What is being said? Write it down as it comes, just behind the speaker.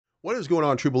What is going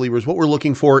on, true believers? What we're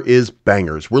looking for is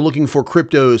bangers. We're looking for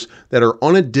cryptos that are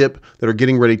on a dip, that are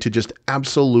getting ready to just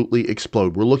absolutely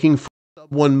explode. We're looking for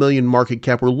 1 million market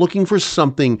cap. We're looking for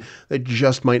something that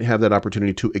just might have that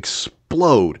opportunity to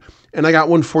explode. And I got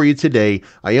one for you today.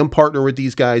 I am partnered with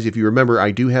these guys. If you remember,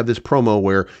 I do have this promo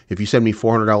where if you send me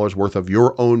 $400 worth of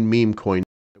your own meme coin,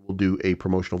 we'll do a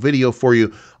promotional video for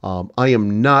you. I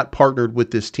am not partnered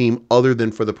with this team other than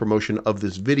for the promotion of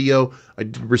this video. I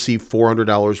did receive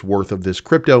 $400 worth of this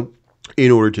crypto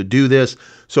in order to do this.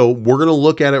 So we're going to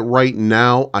look at it right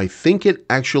now. I think it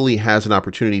actually has an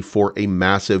opportunity for a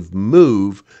massive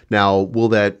move. Now, will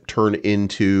that turn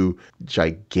into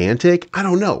gigantic? I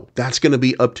don't know. That's going to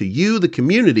be up to you, the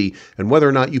community, and whether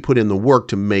or not you put in the work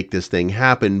to make this thing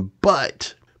happen.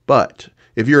 But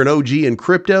if you're an OG in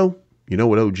crypto, you know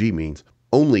what OG means.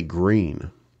 Only green.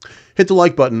 Hit the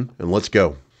like button and let's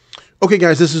go. Okay,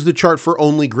 guys, this is the chart for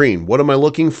only green. What am I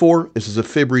looking for? This is a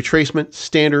fib retracement,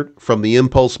 standard from the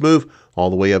impulse move all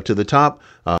the way up to the top.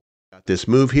 Got this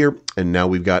move here, and now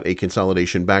we've got a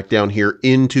consolidation back down here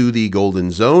into the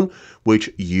golden zone, which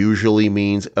usually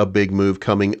means a big move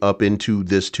coming up into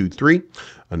this 2-3.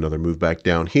 Another move back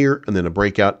down here, and then a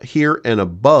breakout here and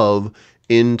above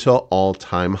into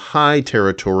all-time high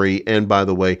territory. And by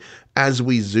the way, as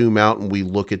we zoom out and we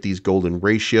look at these golden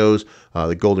ratios,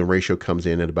 the golden ratio comes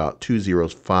in at about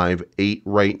 2.058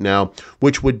 right now,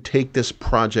 which would take this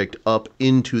project up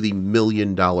into the $1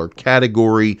 million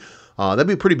category. That'd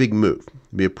be a pretty big move.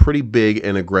 It'd be a pretty big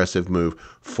and aggressive move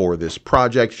for this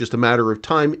project. Just a matter of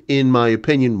time, in my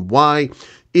opinion. Why?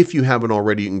 If you haven't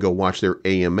already, you can go watch their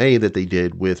AMA that they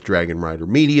did with Dragon Rider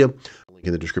Media. Link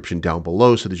in the description down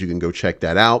below so that you can go check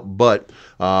that out. But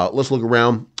let's look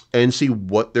around and see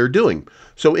what they're doing.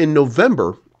 So in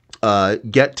November,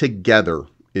 Get Together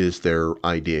is their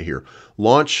idea here.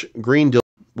 Launch Green Deal,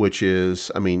 which is,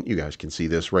 I mean, you guys can see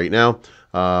this right now.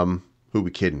 Who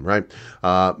we kidding, right?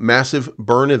 Massive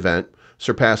burn event,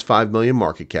 surpass 5 million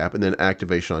market cap, and then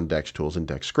activation on DEX tools and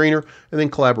DEX screener, and then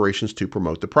collaborations to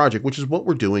promote the project, which is what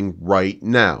we're doing right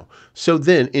now. So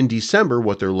then in December,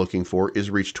 what they're looking for is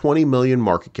reach 20 million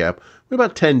market cap. We're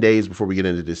about 10 days before we get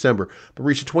into December, but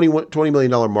reach a $20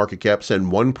 million market cap,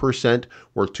 send 1%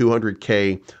 or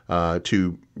 200K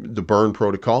to the burn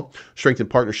protocol, strengthen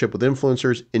partnership with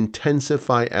influencers,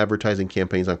 intensify advertising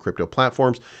campaigns on crypto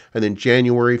platforms, and then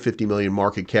January, 50 million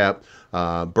market cap,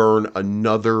 burn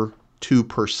another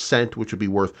 2%, which would be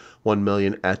worth 1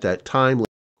 million at that time.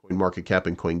 Coin market cap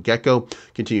and CoinGecko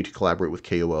continue to collaborate with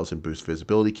KOLs and boost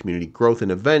visibility, community growth,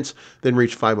 and events. Then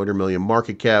reach 500 million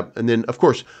market cap, and then of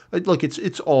course, look,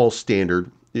 it's all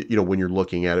standard. You know, when you're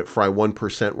looking at it, fry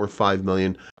 1% worth 5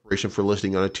 million. Operation for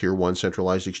listing on a tier 1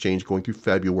 centralized exchange going through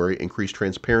February. Increase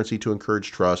transparency to encourage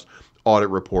trust. Audit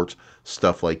reports,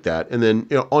 stuff like that. And then,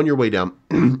 you know, on your way down,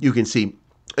 you can see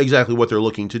exactly what they're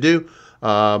looking to do.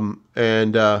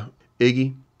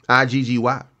 Iggy,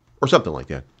 IGGY, or something like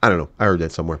that. I don't know. I heard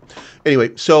that somewhere.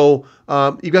 Anyway, so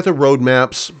you've got the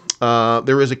roadmaps.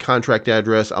 There is a contract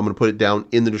address. I'm going to put it down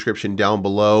in the description down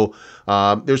below.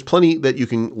 There's plenty that you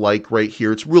can like right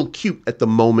here. It's real cute at the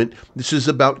moment. This is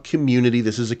about community.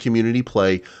 This is a community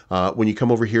play. When you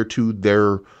come over here to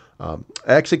their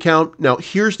X account. Now,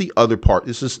 here's the other part.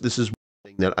 This is one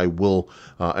thing that I will,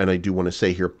 and I do want to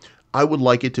say here. I would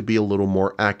like it to be a little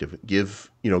more active. Give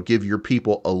your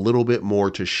people a little bit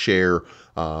more to share.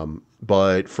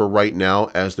 But for right now,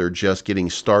 as they're just getting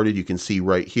started, you can see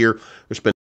right here, they're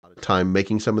spending a lot of time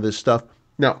making some of this stuff.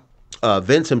 Now,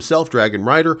 Vince himself, Dragon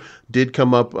Rider, did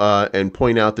come up and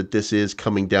point out that this is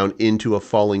coming down into a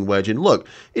falling wedge. And look,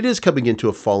 it is coming into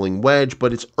a falling wedge,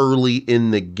 but it's early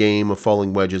in the game. A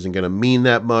falling wedge isn't going to mean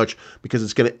that much because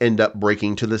it's going to end up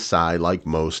breaking to the side like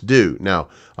most do. Now,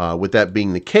 with that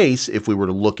being the case, if we were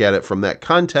to look at it from that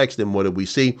context, then what did we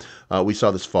see? We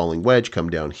saw this falling wedge come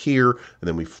down here, and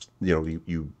then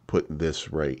you put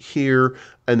this right here,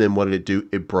 and then what did it do?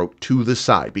 It broke to the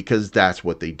side because that's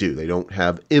what they do. They don't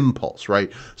have impulse, right?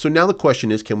 So now the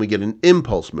question is, can we get an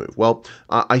impulse move? Well,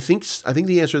 I think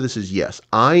the answer to this is yes.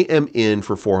 I am in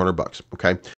for 400 bucks.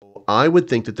 Okay. I would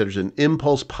think that there's an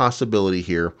impulse possibility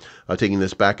here, taking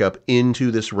this back up into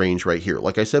this range right here.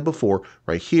 Like I said before,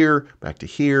 right here, back to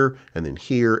here, and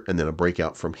then a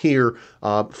breakout from here.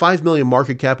 5 million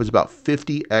market cap is about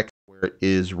 50x where it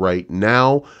is right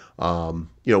now.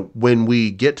 When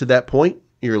we get to that point,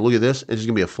 here, look at this. It's just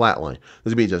going to be a flat line.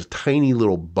 There's going to be just a tiny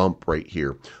little bump right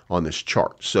here on this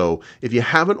chart. So if you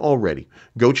haven't already,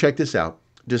 go check this out.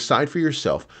 Decide for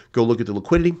yourself. Go look at the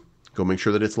liquidity. Go make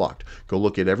sure that it's locked. Go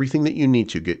look at everything that you need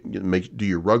to do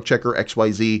your rug checker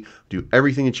XYZ, do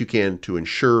everything that you can to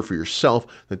ensure for yourself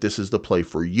that this is the play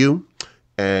for you.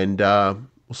 And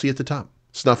We'll see you at the top.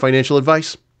 It's not financial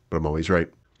advice, but I'm always right.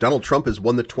 Donald Trump has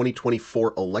won the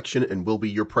 2024 election and will be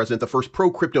your president, the first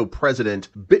pro-crypto president.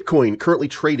 Bitcoin currently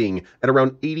trading at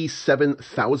around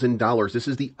 $87,000. This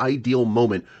is the ideal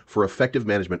moment for effective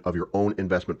management of your own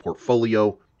investment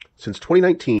portfolio. Since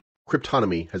 2019,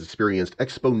 Cryptonomy has experienced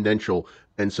exponential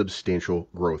and substantial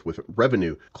growth, with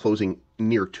revenue closing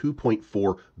near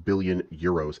 2.4 billion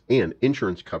euros and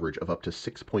insurance coverage of up to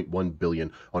 6.1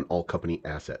 billion on all company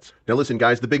assets. Now listen,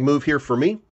 guys, the big move here for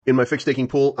me, in my fixed staking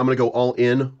pool, I'm going to go all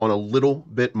in on a little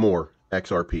bit more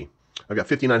XRP. I've got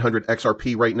 5,900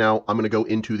 XRP right now. I'm going to go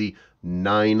into the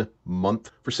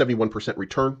 9-month for 71%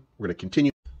 return. We're going to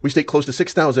continue. We stayed close to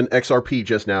 6,000 XRP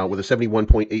just now with a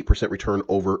 71.8% return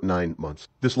over 9 months.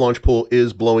 This launch pool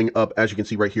is blowing up. As you can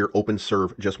see right here,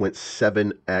 OpenServe just went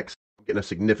 7x. Getting a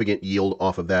significant yield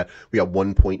off of that. We got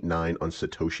 1.9 on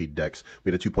Satoshi Dex.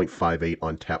 We had a 2.58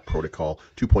 on Tap Protocol,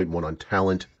 2.1 on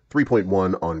Talent,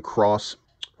 3.1 on Cross.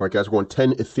 All right, guys, we're going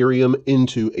 10 Ethereum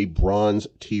into a bronze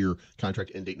tier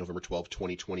contract end date November 12,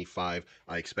 2025.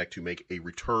 I expect to make a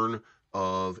return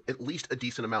of at least a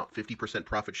decent amount, 50%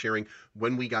 profit sharing.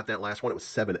 When we got that last one, it was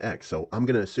 7x. So I'm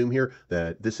going to assume here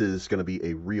that this is going to be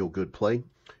a real good play.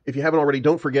 If you haven't already,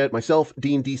 don't forget myself,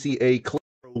 Dean DCA,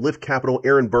 Lift Capital,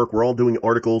 Aaron Burke, we're all doing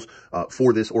articles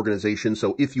for this organization.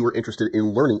 So if you are interested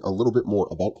in learning a little bit more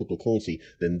about cryptocurrency,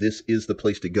 then this is the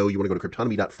place to go. You want to go to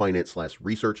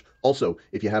Cryptonomy.finance/research. Also,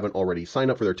 if you haven't already, sign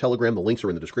up for their Telegram. The links are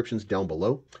in the descriptions down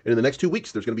below. And in the next 2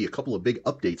 weeks, there's going to be a couple of big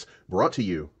updates brought to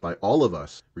you by all of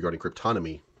us regarding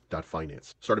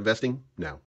Cryptonomy.finance. Start investing now.